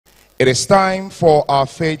It is time for our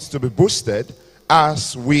faith to be boosted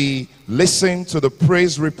as we listen to the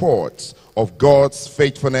praise reports of God's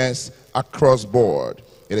faithfulness across board.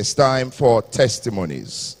 It is time for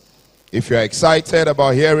testimonies. If you're excited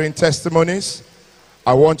about hearing testimonies,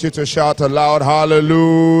 I want you to shout aloud,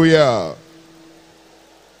 hallelujah.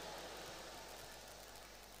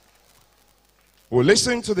 We'll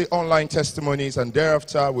listen to the online testimonies and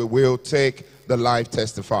thereafter we will take the live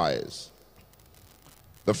testifiers.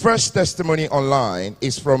 The first testimony online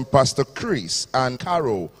is from Pastor Chris and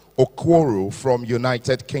Carol Okworu from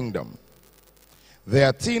United Kingdom.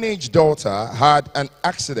 Their teenage daughter had an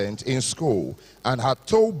accident in school and her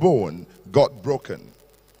toe bone got broken.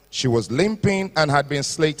 She was limping and had been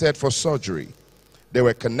slated for surgery. They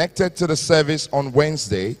were connected to the service on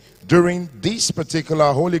Wednesday during this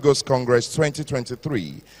particular Holy Ghost Congress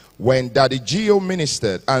 2023 when Daddy Gio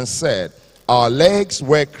ministered and said, "Our legs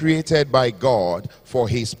were created by God for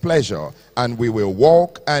his pleasure, and we will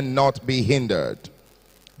walk and not be hindered."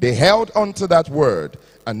 They held on to that word,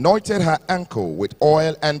 anointed her ankle with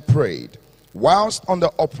oil and prayed. Whilst on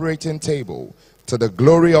the operating table, to the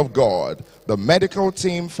glory of God, the medical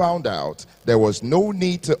team found out there was no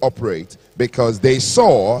need to operate because they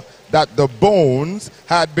saw that the bones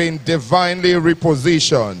had been divinely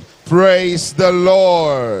repositioned. Praise the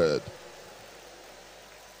Lord.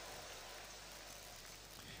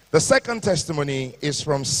 The second testimony is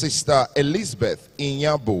from Sister Elizabeth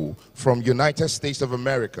Inyabu from United States of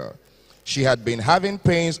America. She had been having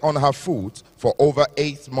pains on her foot for over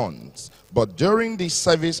 8 months. But during the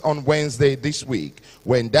service on Wednesday this week,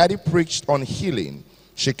 when Daddy preached on healing,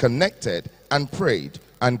 she connected and prayed,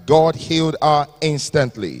 and God healed her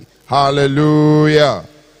instantly. Hallelujah.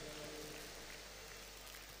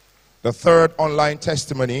 The third online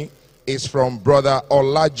testimony is from Brother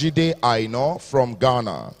Olajide Aino from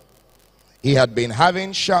Ghana. He had been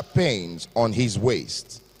having sharp pains on his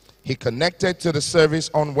waist. He connected to the service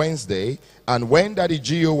on Wednesday, and when Daddy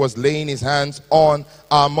Gio was laying his hands on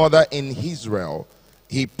our mother in Israel,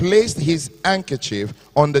 he placed his handkerchief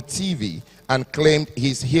on the TV and claimed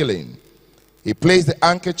his healing. He placed the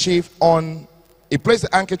handkerchief on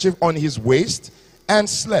his waist and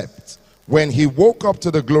slept. When he woke up to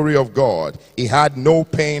the glory of God, he had no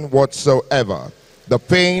pain whatsoever. The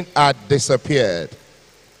pain had disappeared.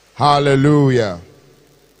 Hallelujah.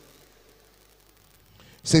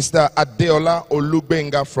 Sister Adeola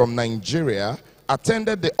Olubenga from Nigeria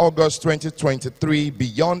attended the August 2023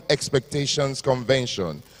 Beyond Expectations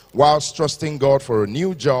Convention whilst trusting God for a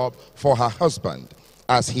new job for her husband,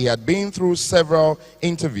 as he had been through several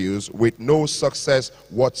interviews with no success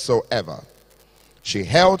whatsoever. She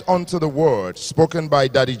held on to the word spoken by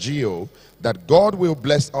Daddy Gio that God will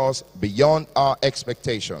bless us beyond our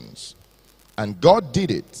expectations. And God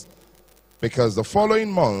did it, because the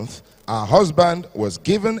following month, our husband was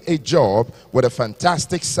given a job with a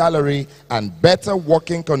fantastic salary and better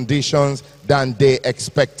working conditions than they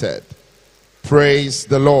expected. Praise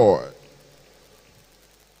the Lord.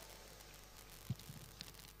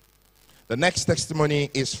 The next testimony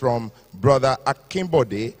is from Brother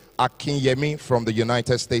Akimbode Akinyemi from the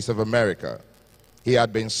United States of America. He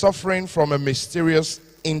had been suffering from a mysterious,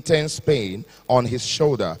 intense pain on his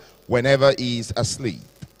shoulder whenever he is asleep.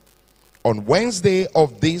 On Wednesday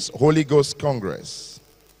of this Holy Ghost Congress,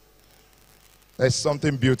 there's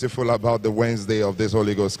something beautiful about the Wednesday of this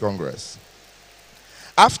Holy Ghost Congress.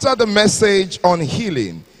 After the message on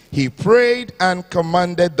healing, he prayed and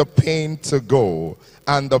commanded the pain to go,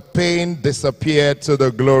 and the pain disappeared to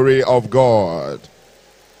the glory of God.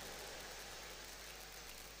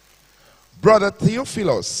 Brother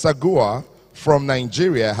Theophilus Sagua from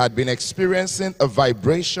Nigeria had been experiencing a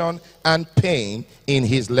vibration and pain in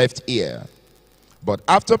his left ear. But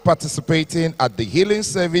after participating at the healing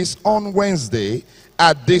service on Wednesday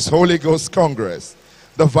at this Holy Ghost Congress,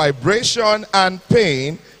 the vibration and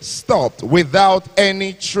pain stopped without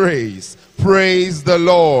any trace. Praise the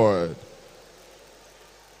Lord.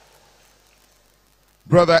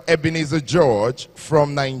 Brother Ebenezer George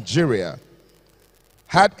from Nigeria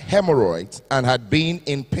had hemorrhoids and had been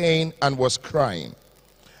in pain and was crying.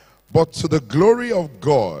 But to the glory of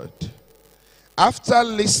God, after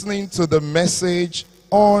listening to the message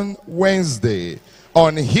on Wednesday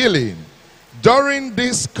on healing, during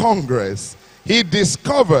this congress, he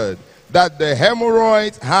discovered that the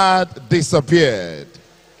hemorrhoids had disappeared.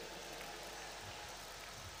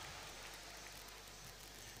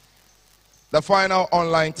 The final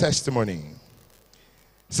online testimony.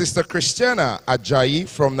 Sister Christiana Ajayi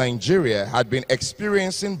from Nigeria had been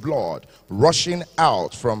experiencing blood rushing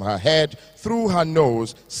out from her head through her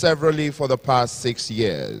nose severally for the past 6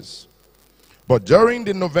 years. But during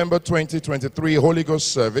the November 2023 Holy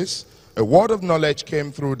Ghost service, a word of knowledge came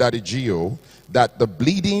through Daddy Gio that the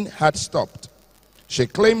bleeding had stopped. She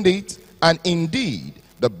claimed it, and indeed,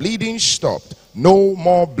 the bleeding stopped. No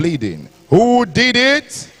more bleeding. Who did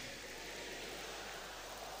it?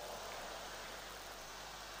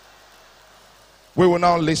 We will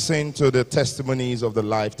now listen to the testimonies of the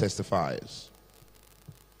live testifiers.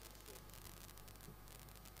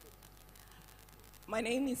 My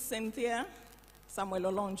name is Cynthia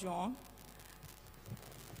Samuel Olonjon.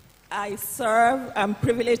 I'm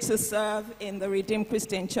privileged to serve in the Redeemed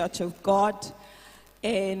Christian Church of God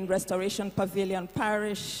in Restoration Pavilion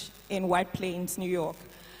Parish in White Plains, New York.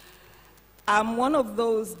 I'm one of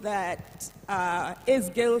those that is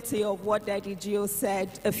guilty of what Daddy Gio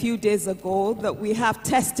said a few days ago, that we have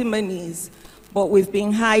testimonies, but we've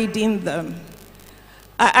been hiding them.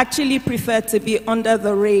 I actually prefer to be under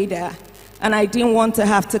the radar, and I didn't want to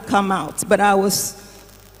have to come out, but I was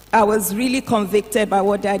really convicted by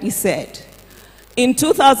what Daddy said. In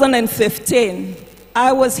 2015,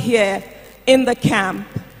 I was here in the camp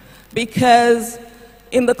because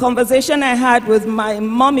in the conversation I had with my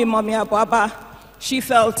mommy Ababa, she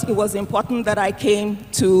felt it was important that I came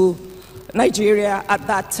to Nigeria at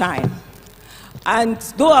that time. And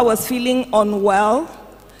though I was feeling unwell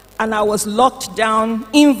and I was locked down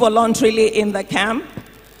involuntarily in the camp,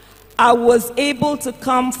 I was able to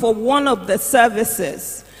come for one of the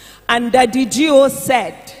services. And Daddy Gio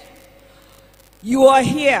said, "You are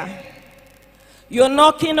here. You're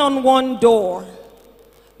knocking on one door.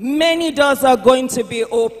 Many doors are going to be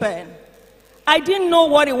open." I didn't know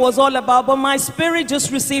what it was all about, but my spirit just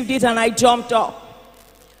received it and I jumped up.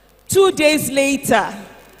 2 days later,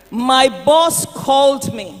 my boss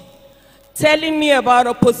called me, telling me about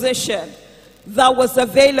a position that was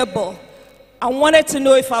available. I wanted to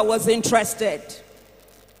know if I was interested.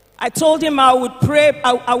 I told him I would pray,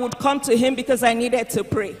 I would come to him because I needed to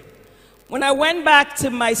pray. When I went back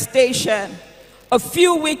to my station, a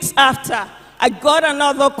few weeks after, I got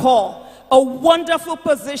another call. A wonderful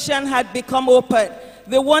position had become open.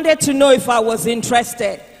 They wanted to know if I was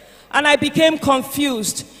interested. And I became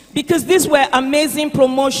confused because these were amazing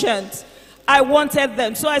promotions. I wanted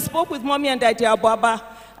them. So I spoke with Mommy and Daddy Ababa,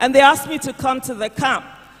 and they asked me to come to the camp.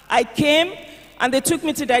 I came, and they took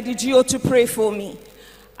me to Daddy Gio to pray for me.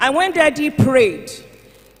 And when Daddy prayed,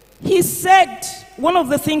 he said, one of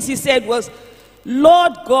the things he said was,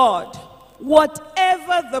 "Lord God,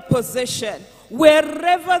 whatever the position,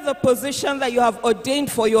 wherever the position that you have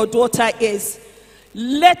ordained for your daughter is,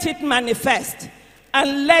 let it manifest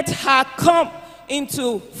and let her come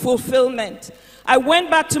into fulfillment." I went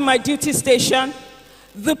back to my duty station.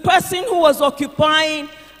 The person who was occupying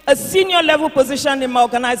a senior level position in my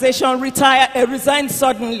organization resigned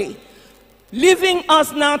suddenly, leaving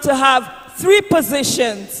us now to have 3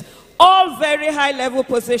 positions, all very high level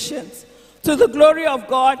positions. To the glory of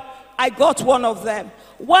God, I got one of them.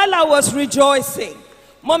 While I was rejoicing,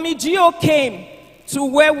 Mommy Gio came to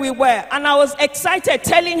where we were, and I was excited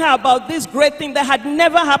telling her about this great thing that had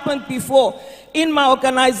never happened before in my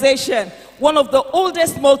organization, one of the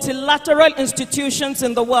oldest multilateral institutions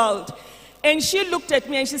in the world. And she looked at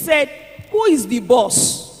me and she said, "Who is the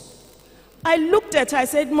boss?" I looked at her, I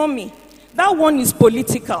said, "Mommy, that one is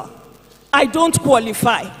political. I don't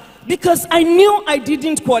qualify," because I knew I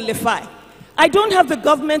didn't qualify. I don't have the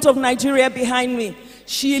government of Nigeria behind me.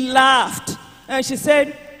 She laughed and she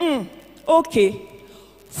said, "Okay."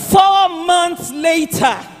 4 months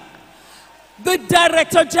later, the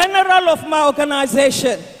Director General of my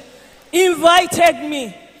organization invited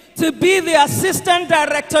me to be the Assistant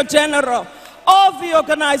Director General of the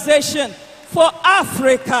organization for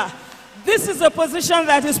Africa. This is a position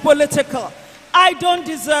that is political. I don't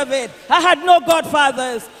deserve it. I had no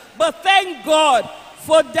godfathers. But thank God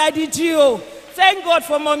for Daddy Gio. Thank God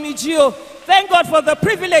for Mommy Gio. Thank God for the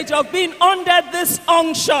privilege of being under this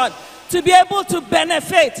unction, to be able to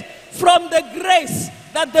benefit from the grace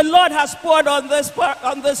that the Lord has poured on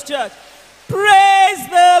this church. Praise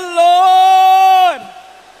the Lord.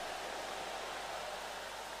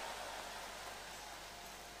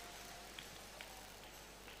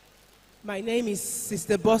 My name is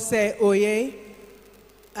Sister Bosse Oye.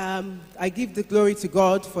 I give the glory to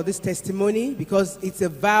God for this testimony because it's a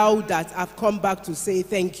vow that I've come back to say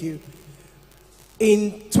thank you.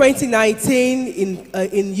 In 2019,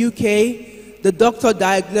 in UK, the doctor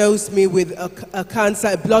diagnosed me with a cancer,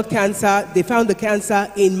 a blood cancer. They found the cancer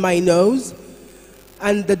in my nose.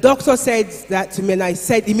 And the doctor said that to me, and I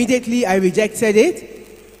said immediately I rejected it.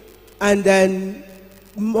 And then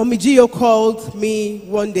Mommy Gio called me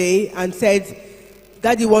one day and said,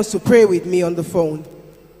 "Daddy wants to pray with me on the phone."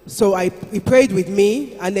 So he prayed with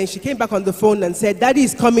me, and then she came back on the phone and said, Daddy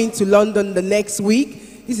is coming to London the next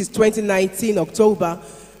week. This is 2019, October.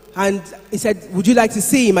 And he said, would you like to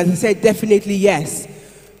see him? And I said, definitely yes.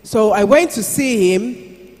 So I went to see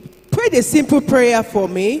him, prayed a simple prayer for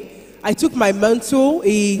me. I took my mantle,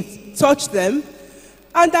 he touched them.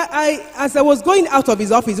 And as I was going out of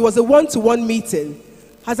his office, it was a one-to-one meeting.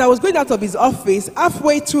 As I was going out of his office,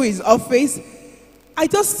 halfway through his office, I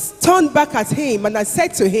just turned back at him and I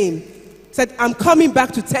said to him, I'm coming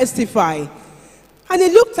back to testify. And he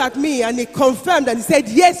looked at me and he confirmed and he said,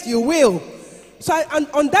 yes, you will. So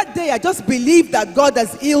on that day, I just believed that God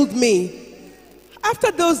has healed me.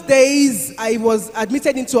 After those days, I was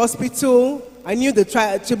admitted into hospital. I knew the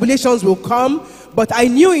tribulations will come, but I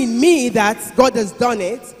knew in me that God has done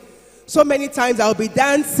it. So many times I'll be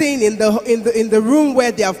dancing in the room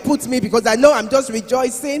where they have put me because I know I'm just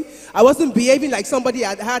rejoicing. I wasn't behaving like somebody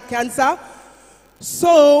had had cancer.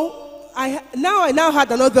 So I now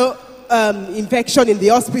had another infection in the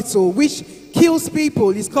hospital, which kills people.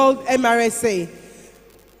 It's called MRSA.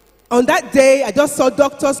 On that day, I just saw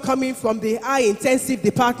doctors coming from the high intensive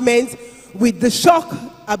department with the shock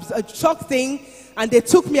thing, and they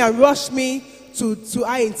took me and rushed me to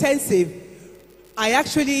high intensive. I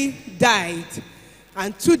actually died.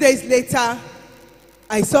 And 2 days later,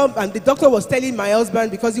 I saw, and the doctor was telling my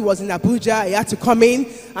husband, because he was in Abuja, he had to come in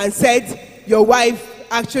and said, your wife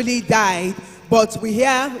actually died, but we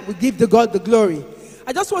give God the glory.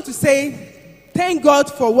 I just want to say, thank God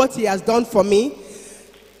for what he has done for me.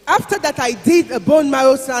 After that, I did a bone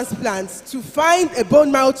marrow transplant. To find a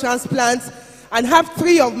bone marrow transplant and have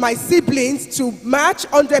 3 of my siblings to match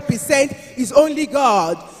 100% is only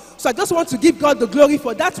God. So I just want to give God the glory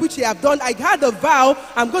for that which he has done. I had a vow,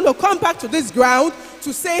 I'm going to come back to this ground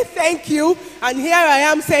to say thank you, and here I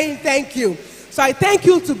am saying thank you. So I thank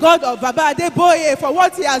you to God of Baba Adeboye for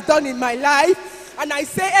what he has done in my life. And I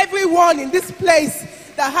say everyone in this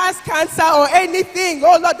place that has cancer or anything,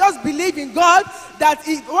 oh Lord, just believe in God that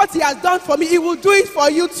what he has done for me, he will do it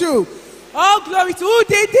for you too. All glory to who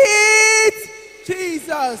did it?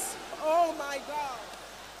 Jesus. Oh my God.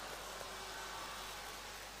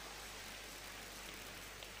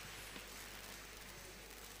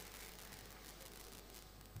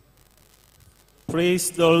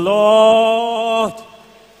 Praise the Lord.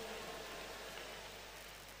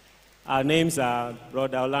 Our names are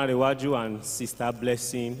Brother Olanrewaju and Sister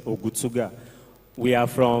Blessing Ogutuga. We are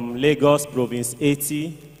from Lagos, Province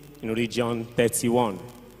 80, in Region 31.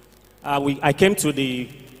 I came to the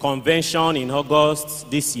convention in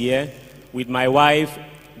August this year with my wife,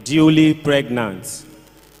 duly pregnant.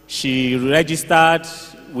 She registered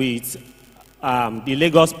with the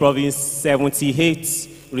Lagos Province 78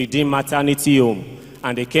 Redeemed Maternity Home,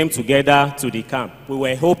 and they came together to the camp. We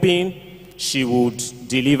were hoping she would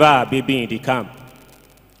deliver her baby in the camp.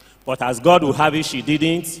 But as God would have it, she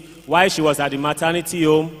didn't. While she was at the maternity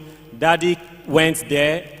home, Daddy went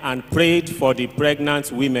there and prayed for the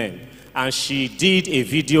pregnant women, and she did a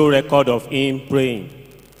video record of him praying.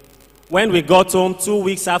 When we got home 2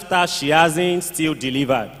 weeks after, she hasn't still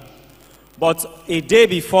delivered. But a day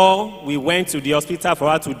before we went to the hospital for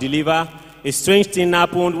her to deliver, a strange thing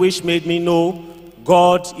happened which made me know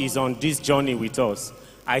God is on this journey with us.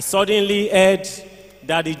 I suddenly heard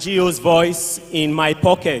Daddy Gio's voice in my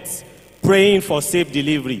pocket praying for safe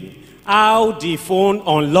delivery. How the phone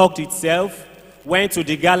unlocked itself, went to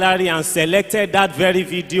the gallery and selected that very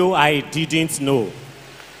video, I didn't know.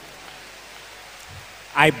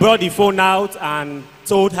 I brought the phone out and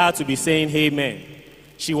told her to be saying amen.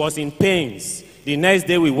 She was in pains. The next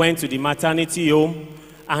day we went to the maternity home,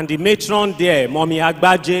 and the matron there, Mommy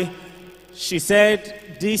Agbaje, she said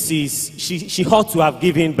she ought to have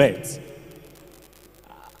given birth.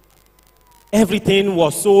 Everything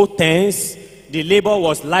was so tense. The labor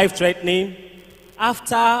was life-threatening.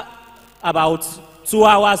 After about 2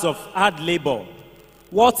 hours of hard labor,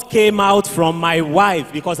 what came out from my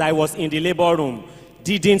wife, because I was in the labor room,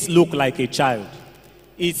 didn't look like a child.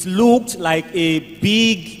 It looked like a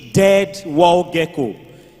big dead wall gecko.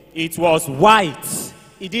 It was white.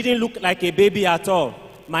 It didn't look like a baby at all.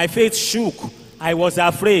 My face shook. I was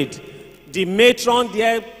afraid. The matron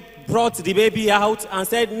there brought the baby out and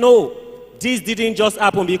said, no, this didn't just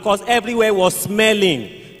happen, because everywhere was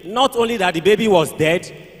smelling. Not only that the baby was dead,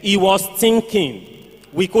 he was stinking.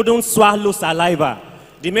 We couldn't swallow saliva.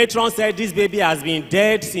 The matron said this baby has been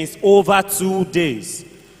dead since over 2 days.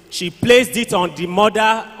 She placed it on the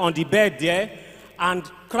mother on the bed there and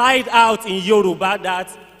cried out in Yoruba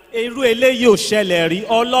that Eru eléyìí ò ṣẹlẹ̀ rí,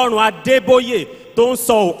 Ọlọ́run Adébóyè tó ń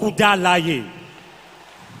sọ òkú dá láyé.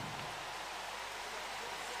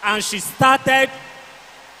 And she started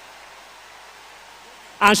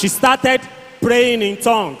and she started praying in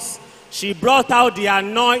tongues. She brought out the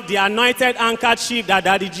anointed handkerchief that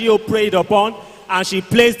Daddy Gio prayed upon, and she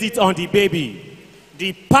placed it on the baby.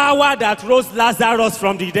 The power that rose Lazarus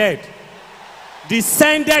from the dead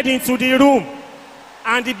descended into the room,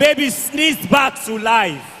 and the baby sneezed back to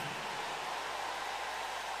life.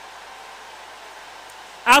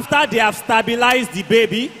 After they have stabilized the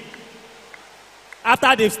baby,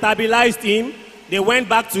 after they've stabilized him, they went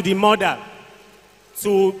back to the mother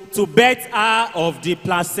to birth her of the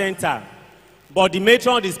placenta. But the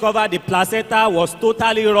matron discovered the placenta was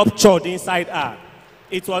totally ruptured inside her.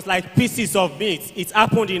 It was like pieces of meat. It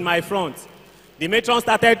happened in my front. The matron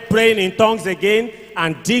started praying in tongues again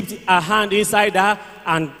and dipped her hand inside her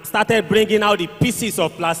and started bringing out the pieces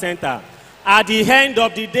of placenta. At the end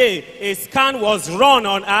of the day, a scan was run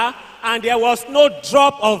on her and there was no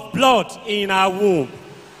drop of blood in her womb.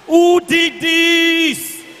 Who did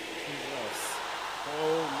this?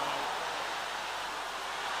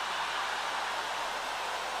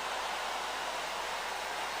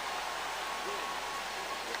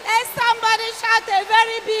 Somebody shout a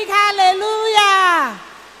very big hallelujah.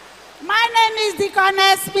 My name is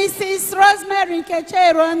Deaconess Mrs. Rosemary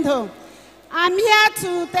Keche Rondo. I'm here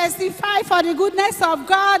to testify for the goodness of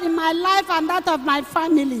God in my life and that of my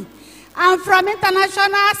family. I'm from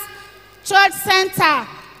International Church Center,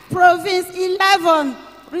 Province 11,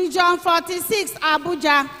 Region 46,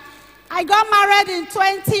 Abuja. I got married in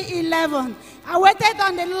 2011. I waited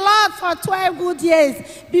on the Lord for 12 good years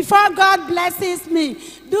before God blesses me.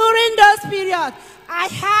 During those periods, I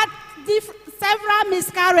had several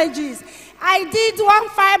miscarriages. I did 1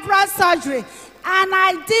 fibrous surgery, and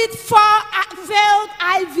I did 4 failed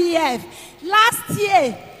IVF.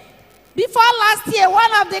 Before last year,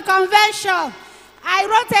 one of the convention, I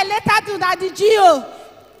wrote a letter to Daddy Gio.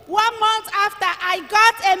 1 month after, I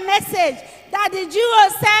got a message that the Jew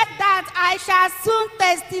said that I shall soon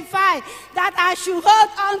testify, that I should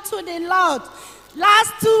hold on to the Lord.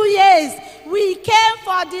 Last 2 years, we came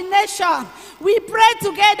for the nation. We prayed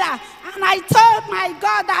together, and I told my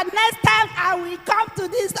God that next time I will come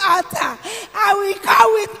to this altar, I will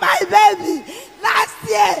come with my baby. Last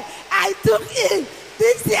year, I took him.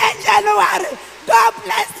 This year, January, God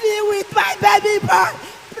blessed me with my baby boy.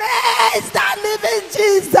 Praise the living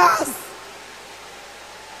Jesus.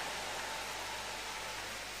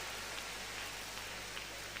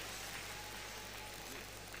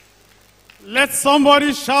 Let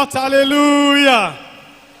somebody shout hallelujah.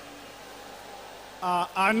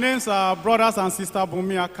 Our names are brothers and sister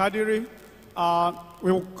Bumi Akadiri.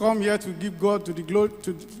 We will come here to give God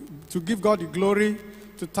to give God the glory,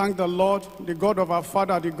 to thank the Lord, the God of our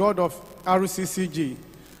Father, the God of RCCG.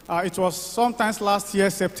 It was sometimes last year,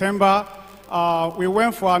 September, we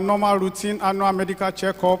went for a normal routine annual medical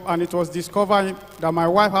checkup, and it was discovered that my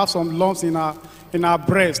wife had some lumps in her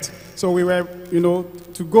breast. So we were,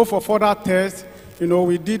 to go for further tests.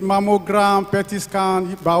 We did mammogram, PET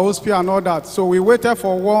scan, biopsy, and all that. So we waited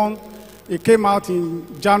for one. It came out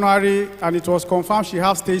in January, and it was confirmed she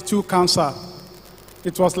has stage 2 cancer.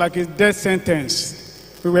 It was like a death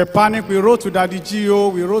sentence. We were panicked. We wrote to Daddy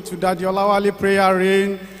Gio. We wrote to Daddy Olawale Prayer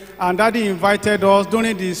Rain. And Daddy invited us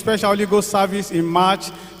during the special Holy Ghost service in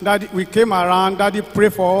March. Daddy, we came around. Daddy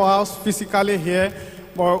prayed for us physically here.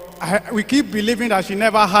 But we keep believing that she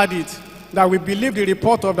never had it, that we believe the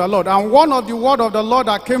report of the Lord. And one of the word of the Lord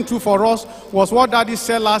that came true for us was what Daddy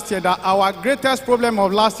said last year, that our greatest problem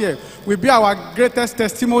of last year will be our greatest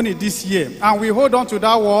testimony this year. And we hold on to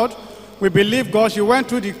that word. We believe God. She went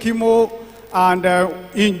through the chemo, and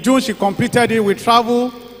in June she completed it. We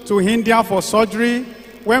traveled to India for surgery.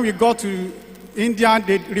 When we got to India,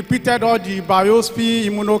 they repeated all the biopsy,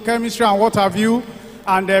 immunochemistry, and what have you.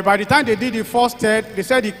 And by the time they did the first test, they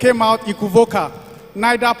said it came out equivocal,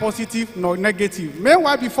 neither positive nor negative.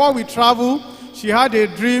 Meanwhile, before we traveled, she had a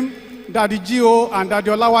dream that the Gio and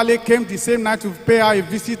Daddy Olawale came the same night to pay her a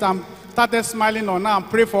visit and started smiling on her and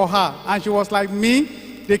pray for her. And she was like,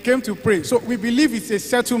 me, they came to pray. So we believe it's a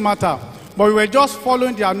settled matter. But we were just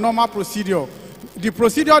following their normal procedure. The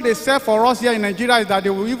procedure they set for us here in Nigeria is that they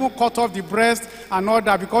will even cut off the breast and all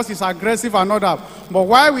that because it's aggressive and all that. But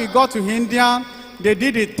while we got to India, they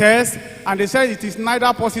did a test and they said it is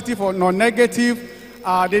neither positive or nor negative.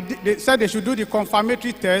 They said they should do the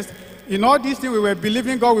confirmatory test. In all these things, we were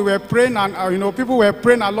believing God, we were praying, and people were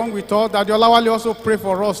praying along with us. Daddy Olawale also prayed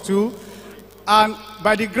for us too. And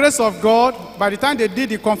by the grace of God, by the time they did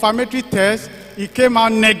the confirmatory test, it came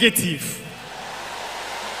out negative.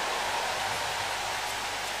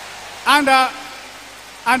 And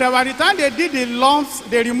by the time they did the lumps,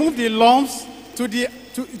 they removed the lumps.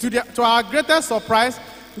 To our greatest surprise,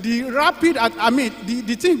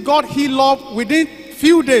 the thing God healed up within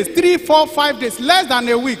few days, 3, 4, 5 days, less than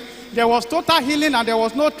a week. There was total healing and there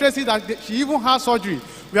was no traces that she even had surgery.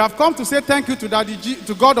 We have come to say thank you to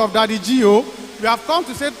God of Daddy Gio. We have come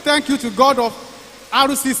to say thank you to God of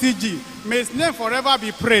RCCG. May his name forever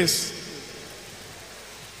be praised.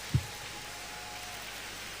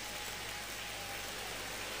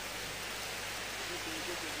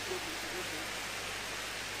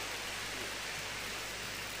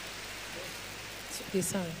 Okay,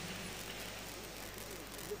 sorry.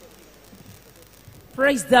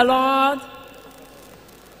 Praise the Lord.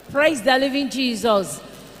 Praise the living Jesus.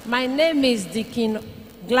 My name is Deacon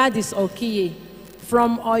Gladys Okiye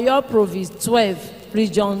from Oyo Province 12,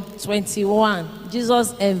 Region 21,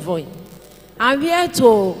 Jesus Envoy. I'm here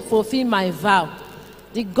to fulfill my vow.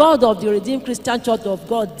 The God of the Redeemed Christian Church of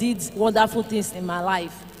God did wonderful things in my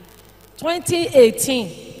life.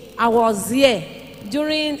 2018, I was here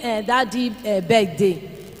during Daddy's birthday,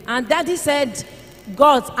 and Daddy said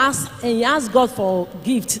he asked God for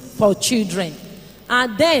gifts for children,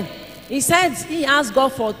 and then he said he asked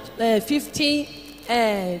God for 50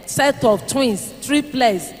 set of twins,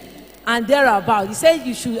 triplets, and thereabout. He said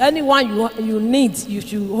anyone you need, you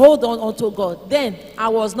should hold on unto God. Then I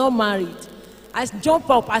was not married. I jumped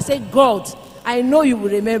up. I said, God, I know you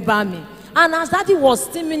will remember me. And as Daddy was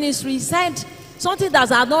still ministry, he said something that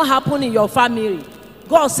had not happened in your family.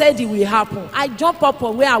 God said it will happen. I jumped up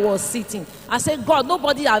from where I was sitting. I said, God,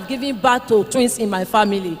 nobody has given birth to twins in my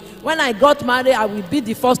family. When I got married, I will be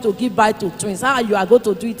the first to give birth to twins. How you are going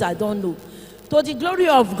to do it, I don't know. To the glory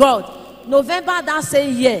of God, November that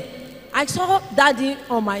same year, I saw Daddy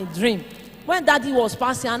on my dream. When Daddy was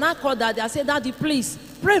passing, and I called Daddy, I said, Daddy, please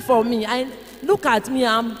pray for me. Look at me,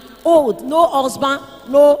 I'm old, no husband,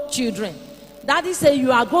 no children. Daddy said,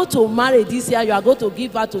 you are going to marry this year, you are going to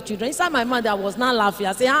give birth to children. Inside my mind, I was not laughing.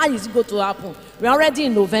 I said, how is it going to happen? We are already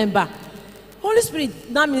in November. Holy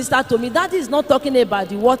Spirit now ministered to me. Daddy is not talking about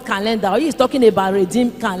the word calendar. He is talking about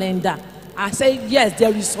redeemed calendar. I said, yes,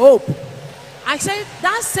 there is hope. I said,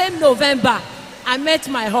 that same November, I met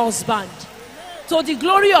my husband. To the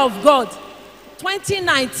glory of God,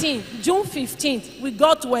 2019, June 15th, we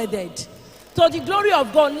got wedded. To the glory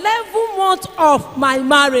of God, 11 months of my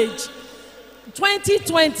marriage.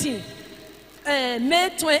 2020, May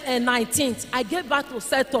 19th, I gave birth to a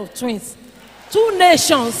set of twins. 2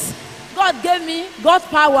 nations. God gave me God's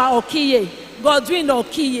power, Okiye, Godwin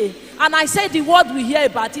Okiye. And I said the word we hear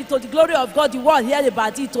about it. To the glory of God, the word hear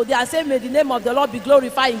about it. Today I say, may the name of the Lord be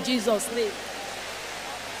glorified in Jesus' name.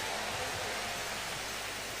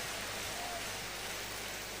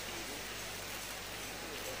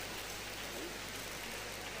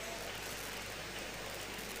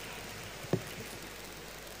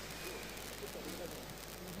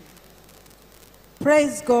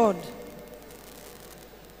 Praise God.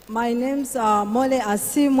 My name's Mole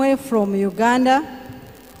Asimwe from Uganda.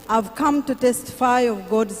 I've come to testify of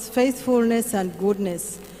God's faithfulness and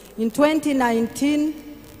goodness. In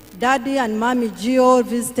 2019, Daddy and Mommy Gio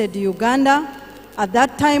visited Uganda. At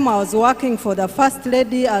that time, I was working for the First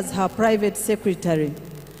Lady as her private secretary.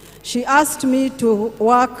 She asked me to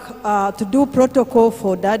work, to do protocol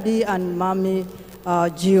for Daddy and Mommy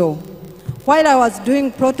Gio. While I was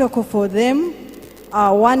doing protocol for them,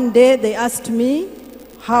 one day they asked me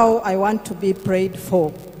how I want to be prayed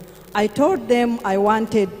for. I told them I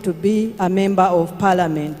wanted to be a member of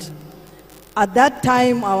parliament. At that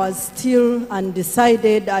time, I was still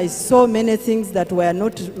undecided. I saw many things that were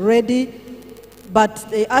not ready, but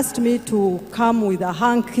they asked me to come with a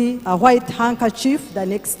hanky, a white handkerchief the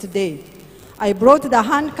next day. I brought the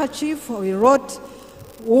handkerchief. We wrote,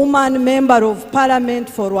 woman member of parliament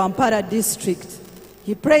for Wampara district.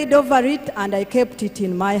 He prayed over it and I kept it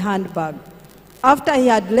in my handbag. After he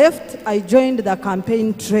had left, I joined the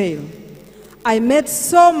campaign trail. I met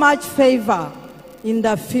so much favor in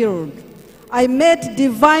the field. I met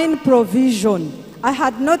divine provision. I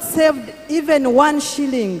had not saved even 1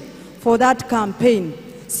 shilling for that campaign.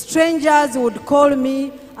 Strangers would call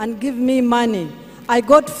me and give me money. I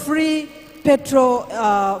got free petrol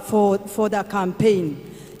for the campaign.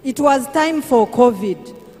 It was time for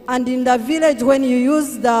COVID. And in the village, when you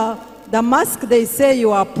use the mask, they say you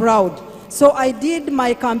are proud. So I did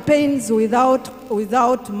my campaigns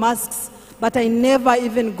without masks, but I never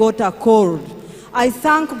even got a cold. I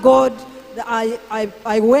thank God that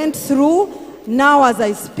I went through. Now as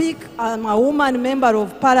I speak, I'm a woman member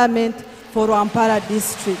of parliament for Wampara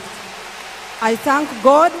district. I thank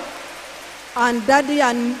God and Daddy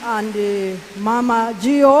and Mama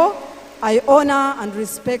Gio. I honor and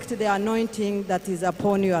respect the anointing that is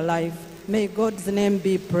upon your life. May God's name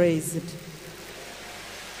be praised.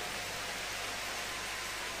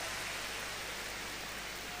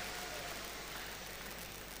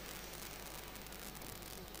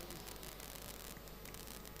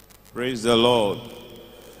 Praise the Lord.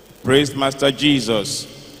 Praise Master Jesus.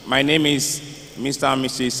 My name is Mr. and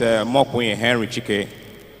Mrs. Mokwe Henry Chike.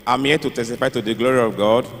 I'm here to testify to the glory of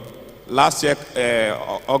God. Last year,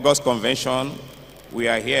 August convention, we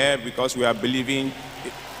are here because we are believing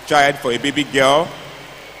child for a baby girl.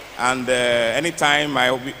 And anytime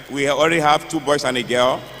we already have 2 boys and a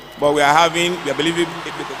girl, but we are believing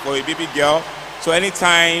for a baby girl. So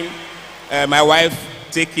anytime my wife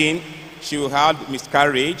taking, she will have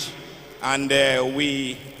miscarriage. And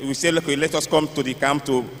we say, look, let us come to the camp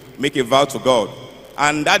to make a vow to God.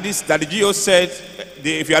 And that the GO said,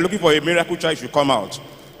 if you are looking for a miracle child, you should come out.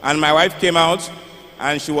 And my wife came out,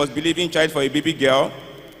 and she was believing child for a baby girl.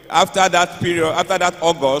 After that period, after that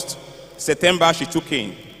August, September, she took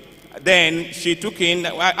in. Then she took in,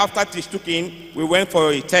 after she took in, we went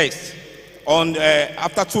for a test.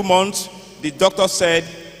 After 2 months, the doctor said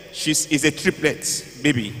she is a triplet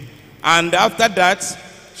baby. And after that,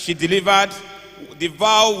 she delivered. The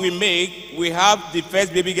vow we make, we have the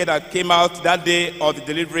first baby girl that came out that day of the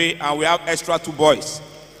delivery, and we have extra 2 boys.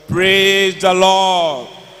 Praise the Lord.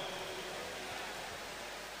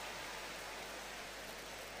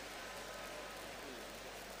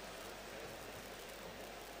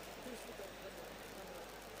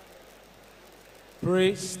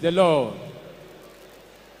 Praise the Lord.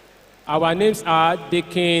 Our names are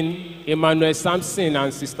Deacon Emmanuel Sampson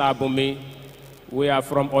and Sister Bumi. We are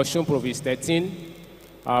from Osun Province 13.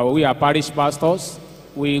 We are parish pastors.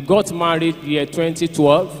 We got married year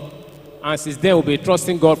 2012, and since then we'll be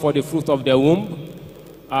trusting God for the fruit of the womb.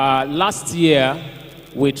 Last year,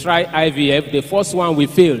 we tried IVF. The first one we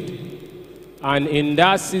failed. And in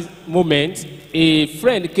that moment, a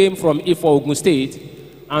friend came from Ifo, Ogun State,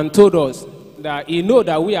 and told us that he knows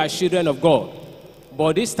that we are children of God.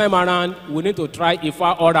 But this time around, we need to try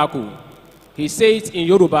Ifa Oracle. He said in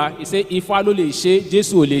Yoruba, he said, Ifa lo le se,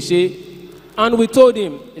 Jesu o le se. And we told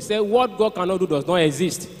him, he said, what God cannot do does not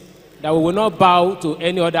exist. That we will not bow to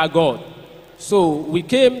any other God. So we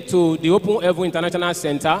came to the Open Heaven International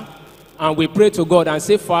Center, and we prayed to God and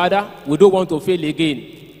said, Father, we don't want to fail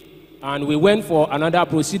again. And we went for another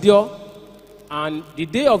procedure. And the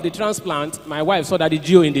day of the transplant, my wife saw Daddy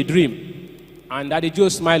Gio in the dream. And Daddy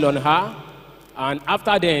Gio smiled on her. And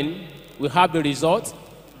after then, we have the result.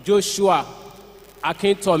 Joshua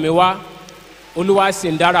Akintomiwa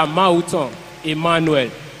Oluwasindara Mauton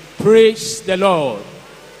Emmanuel. Praise the Lord.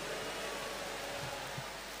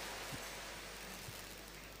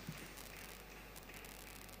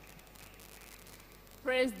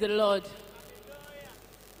 Praise the Lord.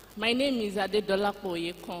 My name is Adedolapo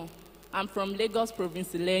Oyekon. I'm from Lagos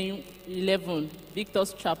Province 11,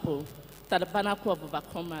 Victor's Chapel, Tabernacle of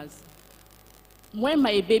Overcomers. When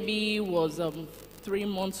my baby was 3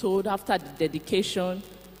 months old, after the dedication,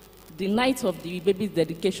 the night of the baby's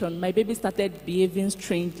dedication, my baby started behaving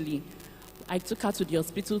strangely. I took her to the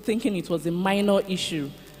hospital thinking it was a minor issue.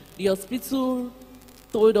 The hospital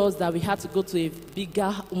told us that we had to go to a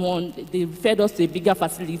bigger one. They referred us to a bigger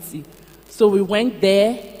facility. So we went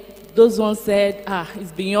there. Those ones said,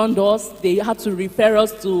 it's beyond us. They had to refer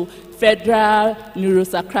us to Federal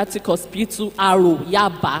Neuropsychiatric Hospital, Aro,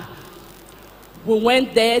 Yaba. We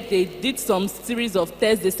went there, they did some series of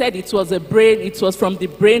tests. They said it was a brain, it was from the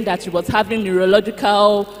brain that she was having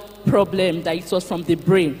neurological problem, that it was from the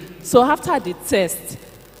brain. So after the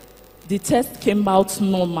test came out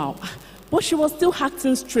normal. But she was still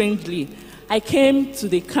acting strangely. I came to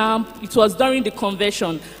the camp, it was during the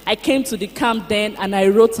convention. I came to the camp then and I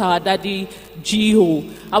wrote our Daddy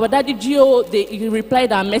Gio. Our Daddy Gio, he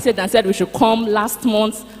replied our message and said we should come last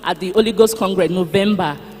month at the Holy Ghost Congress,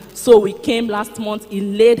 November. So we came last month, he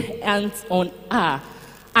laid hands on her.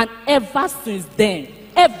 And ever since then,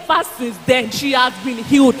 she has been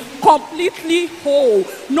healed, completely whole.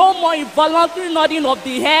 No more involuntary nodding of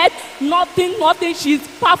the head, nothing. She's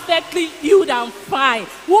perfectly healed and fine.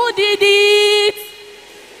 Who did it?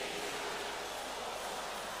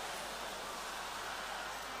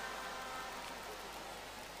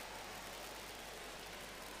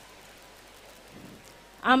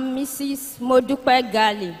 I'm Mrs. Modupe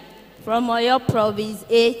Gali from Oyo Province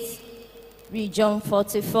 8, Region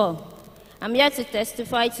 44. I'm here to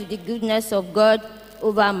testify to the goodness of God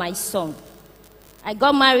over my son. I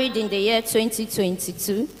got married in the year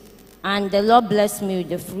 2022, and the Lord blessed me with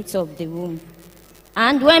the fruit of the womb.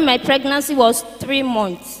 And when my pregnancy was 3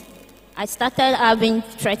 months, I started having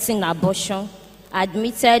threatened abortion,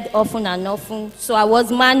 admitted often and often, so I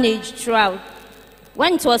was managed throughout.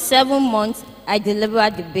 When it was 7 months, I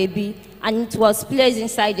delivered the baby, and it was placed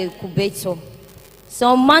inside the incubator.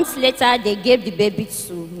 Some months later, they gave the baby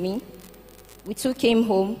to me. We took him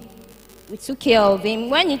home. We took care of him.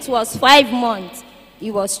 When it was 5 months,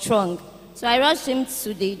 he was strong. So I rushed him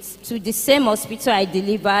to the same hospital I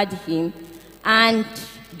delivered him. And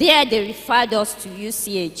there they referred us to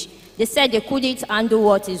UCH. They said they couldn't handle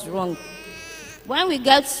what is wrong. When we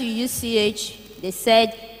got to UCH, they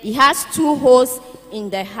said he has 2 holes in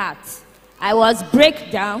the heart. I was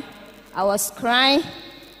breakdown. I was crying.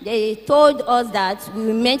 They told us that we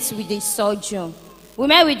will meet with the surgeon. We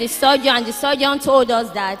met with the surgeon, and the surgeon told us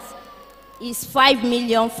that it's 5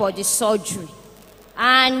 million for the surgery.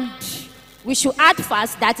 And we should add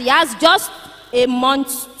fast that he has just a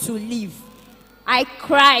month to live. I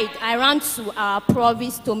cried. I ran to our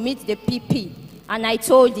province to meet the PP, and I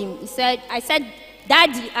told him, I said,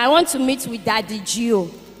 Daddy, I want to meet with Daddy Gio.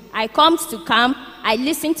 I come to camp, I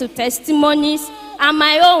listen to testimonies, and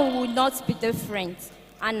my own would not be different.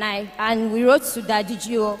 And we wrote to Daddy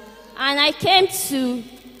Gio, and I came to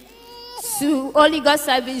Holy Ghost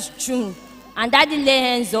service June, and Daddy laid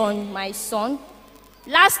hands on my son.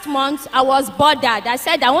 Last month, I was bothered. I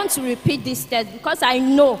said, I want to repeat this test because I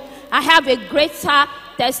know I have a greater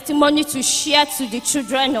testimony to share to the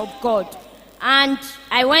children of God. And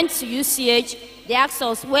I went to UCH. They asked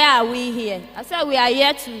us, where are we here? I said, we are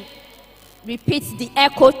here to repeat the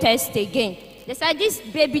echo test again. They said, this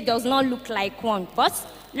baby does not look like one, but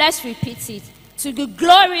let's repeat it. To the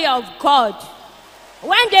glory of God.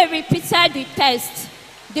 When they repeated the test,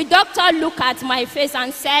 the doctor looked at my face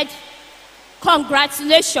and said,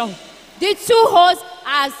 congratulations, the 2 holes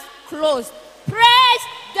has closed. Praise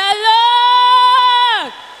the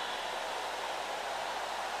Lord!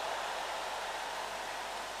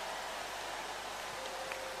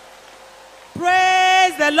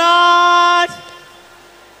 Praise the Lord!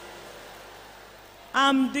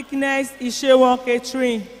 I'm Deaconess Ishewon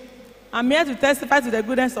Catherine. I'm here to testify to the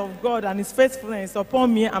goodness of God and His faithfulness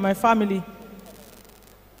upon me and my family.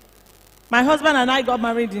 My husband and I got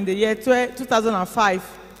married in the year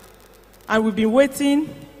 2005, and we've been waiting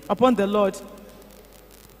upon the Lord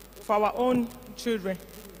for our own children.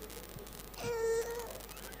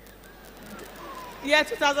 Year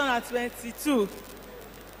 2022,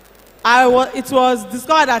 it was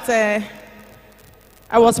discovered that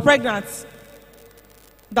I was pregnant.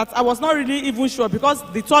 That I was not really even sure because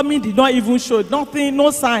the tummy did not even show, nothing,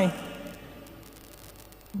 no sign.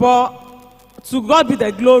 But to God be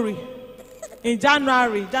the glory. In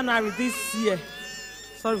January this year,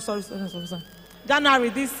 January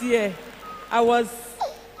this year,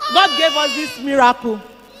 God gave us this miracle.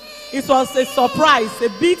 It was a surprise, a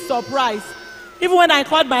big surprise. Even when I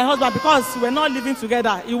called my husband, because we're not living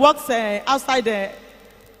together, he works outside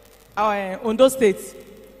Ondo State.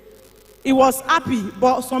 He was happy,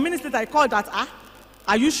 but some minutes later I called that,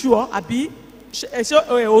 are you sure? I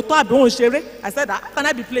said, how can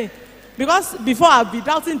I be playing? Because before I'd be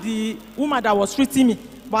doubting the woman that was treating me,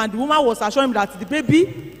 but the woman was assuring me that the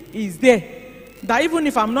baby is there. That even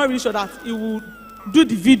if I'm not really sure that he will do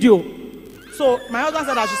the video. So my husband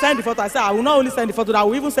said I should send the photo. I said, I will not only send the photo, I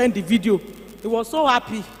will even send the video. He was so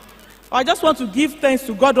happy. I just want to give thanks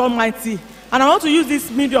to God Almighty. And I want to use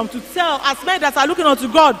this medium to tell as many that are looking unto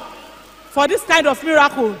God for this kind of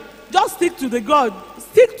miracle. Just stick to the God.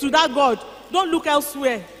 Stick to that God. Don't look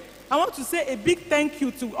elsewhere. I want to say a big thank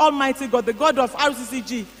you to Almighty God, the God of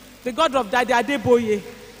RCCG, the God of Daddy Adeboye.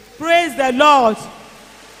 Praise the Lord.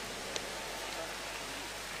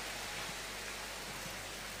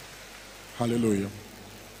 Hallelujah.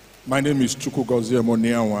 My name is Chukwugozie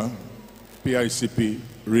Moniawa, PICP,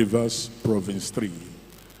 Rivers, Province 3.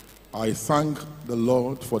 I thank the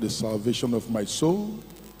Lord for the salvation of my soul,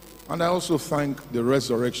 and I also thank the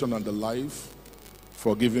resurrection and the life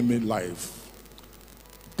for giving me life.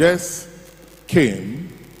 Death came,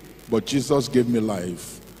 but Jesus gave me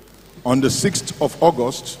life. On the 6th of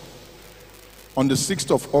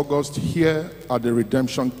August, here at the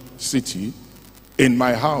Redemption City, in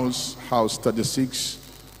my house 36,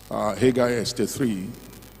 Haggai Estate 3,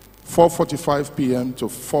 4:45 p.m. to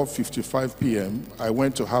 4:55 p.m., I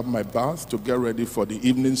went to have my bath to get ready for the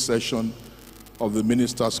evening session of the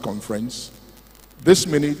ministers' conference. This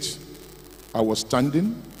minute, I was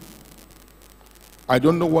standing. I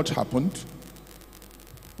don't know what happened.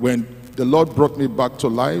 When the Lord brought me back to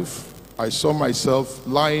life, I saw myself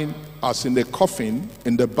lying as in a coffin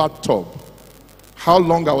in the bathtub. How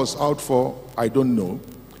long I was out for, I don't know.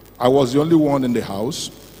 I was the only one in the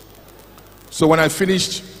house. So when I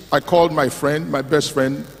finished, I called my friend, my best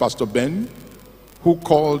friend, Pastor Ben, who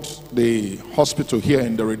called the hospital here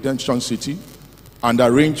in the Redemption City and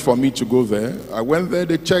arranged for me to go there. I went there,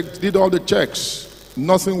 they checked, did all the checks.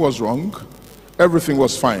 Nothing was wrong. Everything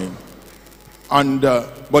was fine. And,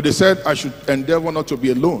 but they said I should endeavor not to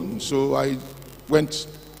be alone. So I went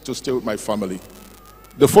to stay with my family.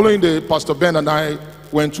 The following day, Pastor Ben and I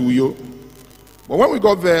went to Uyo. But when we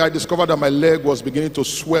got there, I discovered that my leg was beginning to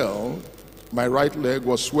swell. My right leg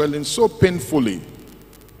was swelling so painfully.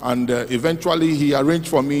 And eventually, he arranged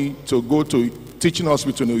for me to go to Teaching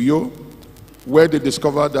Hospital in Uyo, where they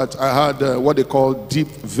discovered that I had what they call deep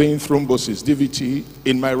vein thrombosis, DVT,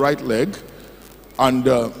 in my right leg. And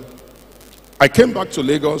I came back to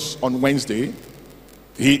Lagos on Wednesday.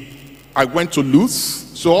 I went to Luth.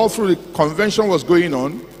 So all through the convention was going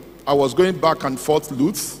on, I was going back and forth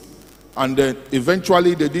Luth. And then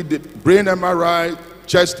eventually they did the brain MRI,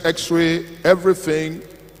 chest x-ray, everything.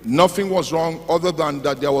 Nothing was wrong other than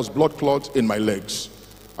that there was blood clot in my legs.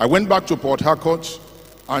 I went back to Port Harcourt,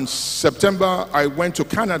 and September I went to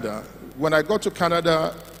Canada. When I got to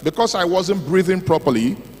Canada, because I wasn't breathing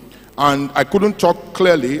properly and I couldn't talk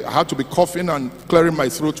clearly, I had to be coughing and clearing my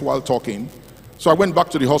throat while talking. So I went back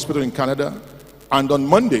to the hospital in Canada, and on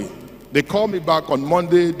Monday, they called me back on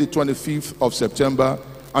Monday, the 25th of September,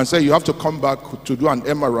 and said, you have to come back to do an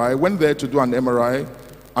MRI. I went there to do an MRI,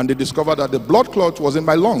 and they discovered that the blood clot was in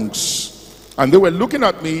my lungs. And they were looking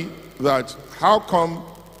at me that, how come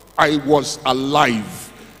I was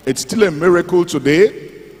alive? It's still a miracle today.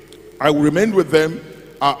 I remained with them.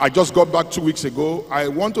 I just got back 2 weeks ago. I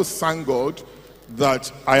want to thank God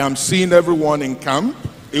that I am seeing everyone in camp.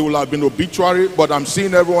 It will have been obituary, but I'm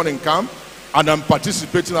seeing everyone in camp, and I'm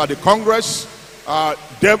participating at the Congress.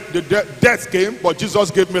 Death came, but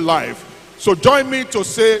Jesus gave me life. So join me to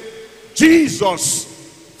say, Jesus,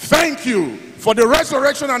 thank you for the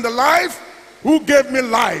resurrection and the life, who gave me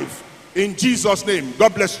life. In Jesus' name,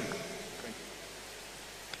 God bless you.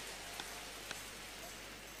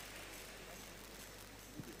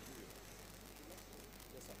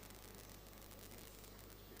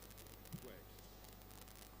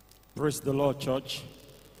 Praise the Lord, church.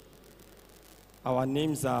 Our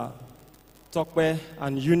names are Tokwe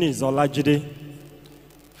and Eunice Olajide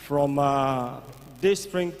from Day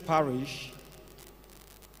Spring Parish,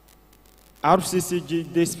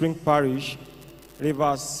 RCCG Day Spring Parish,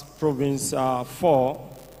 Rivers Province 4,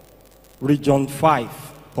 Region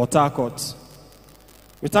 5, Port Harcourt.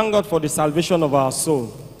 We thank God for the salvation of our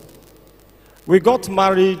soul. We got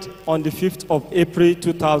married on the 5th of April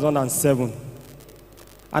 2007.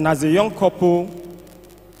 And as a young couple,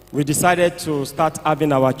 we decided to start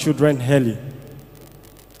having our children early.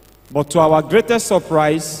 But to our greatest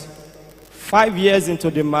surprise, 5 years into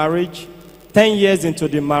the marriage, 10 years into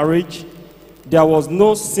the marriage, there was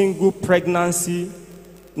no single pregnancy,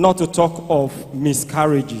 not to talk of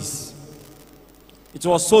miscarriages. It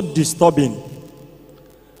was so disturbing.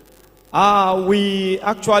 We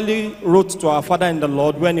actually wrote to our father in the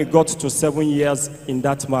Lord when it got to 7 years in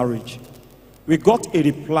that marriage. We got a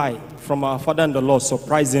reply from our father in the Lord,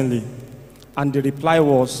 surprisingly. And the reply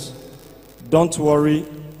was, don't worry,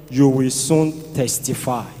 you will soon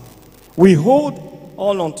testify. We hold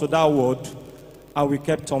on onto that word, and we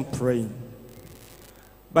kept on praying.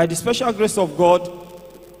 By the special grace of God,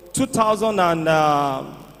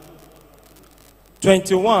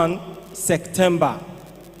 2021 September,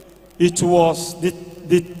 it was, the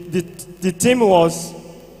theme was,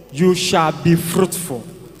 you shall be fruitful.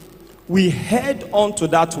 We held on to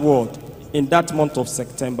that word in that month of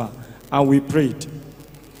September, and we prayed.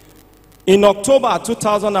 In October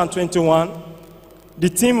 2021, the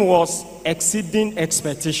theme was exceeding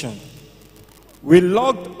expectation. We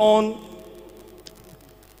logged on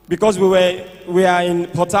because we are in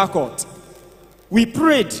Port Harcourt. We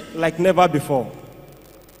prayed like never before.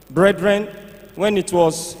 Brethren, when it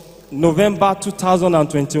was November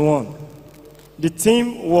 2021, the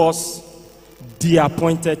theme was the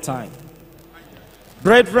appointed time.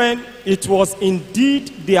 Brethren, it was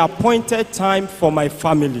indeed the appointed time for my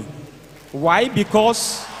family. Why?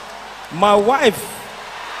 Because my wife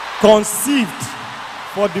conceived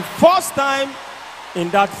for the first time in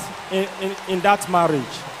that marriage.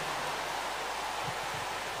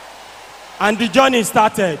 And the journey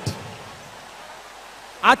started.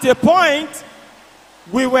 At a point,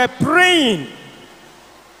 we were praying,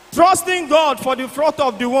 trusting God for the fruit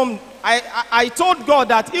of the womb. I told God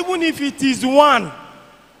that even if it is one,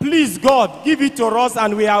 please, God, give it to us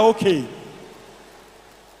and we are okay.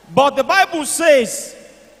 But the Bible says,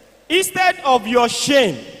 instead of your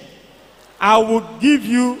shame, I will give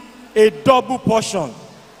you a double portion.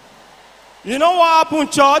 You know what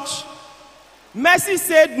happened, church? Mercy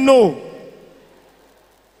said no.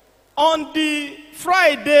 On the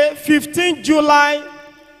Friday, 15 July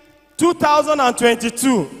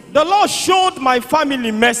 2022, the Lord showed my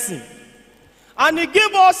family mercy. And he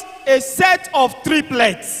gave us a set of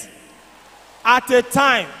triplets at a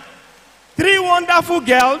time. 3 wonderful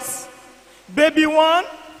girls. Baby 1,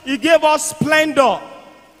 he gave us Splendor.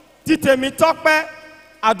 Titemi Tokpe,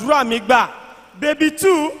 Adura Migba. Baby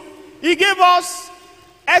 2, he gave us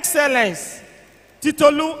Excellence.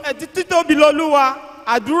 Tito Biloluwa,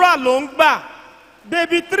 Adura Longba.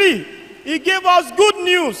 Baby 3, he gave us Good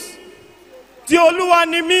News. Tioluwa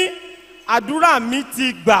Nimi, Adura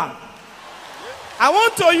Mitigba. I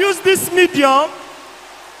want to use this medium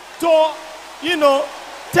to,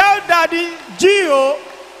 tell Daddy Gio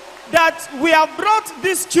that we have brought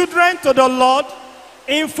these children to the Lord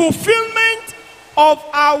in fulfillment of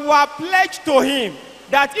our pledge to him.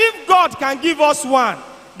 That if God can give us 1,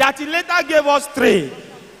 that he later gave us 3.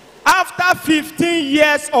 After 15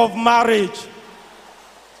 years of marriage.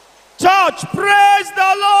 Church, praise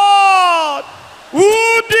the Lord.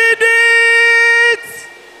 Who did it?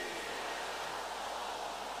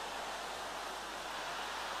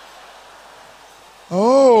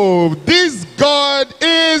 Oh, this God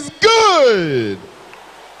is good.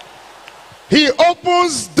 He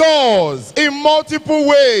opens doors in multiple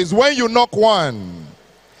ways when you knock one.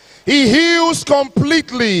 He heals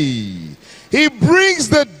completely. He brings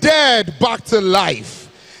the dead back to life.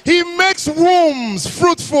 He makes wombs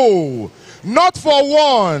fruitful, not for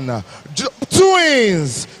 1,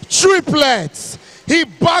 twins, triplets. He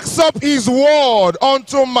backs up his word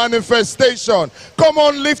unto manifestation. Come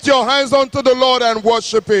on, lift your hands unto the Lord and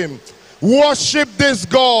worship him. Worship this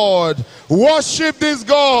God. Worship this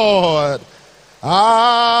God.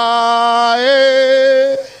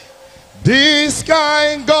 This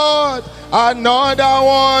kind God, another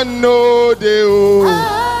one, no, they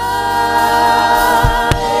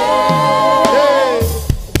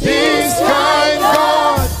this kind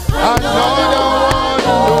God, another one,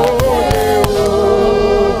 no,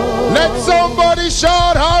 they let somebody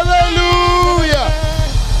shout hallelujah.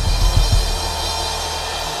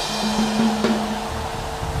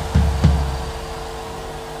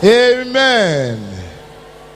 Amen.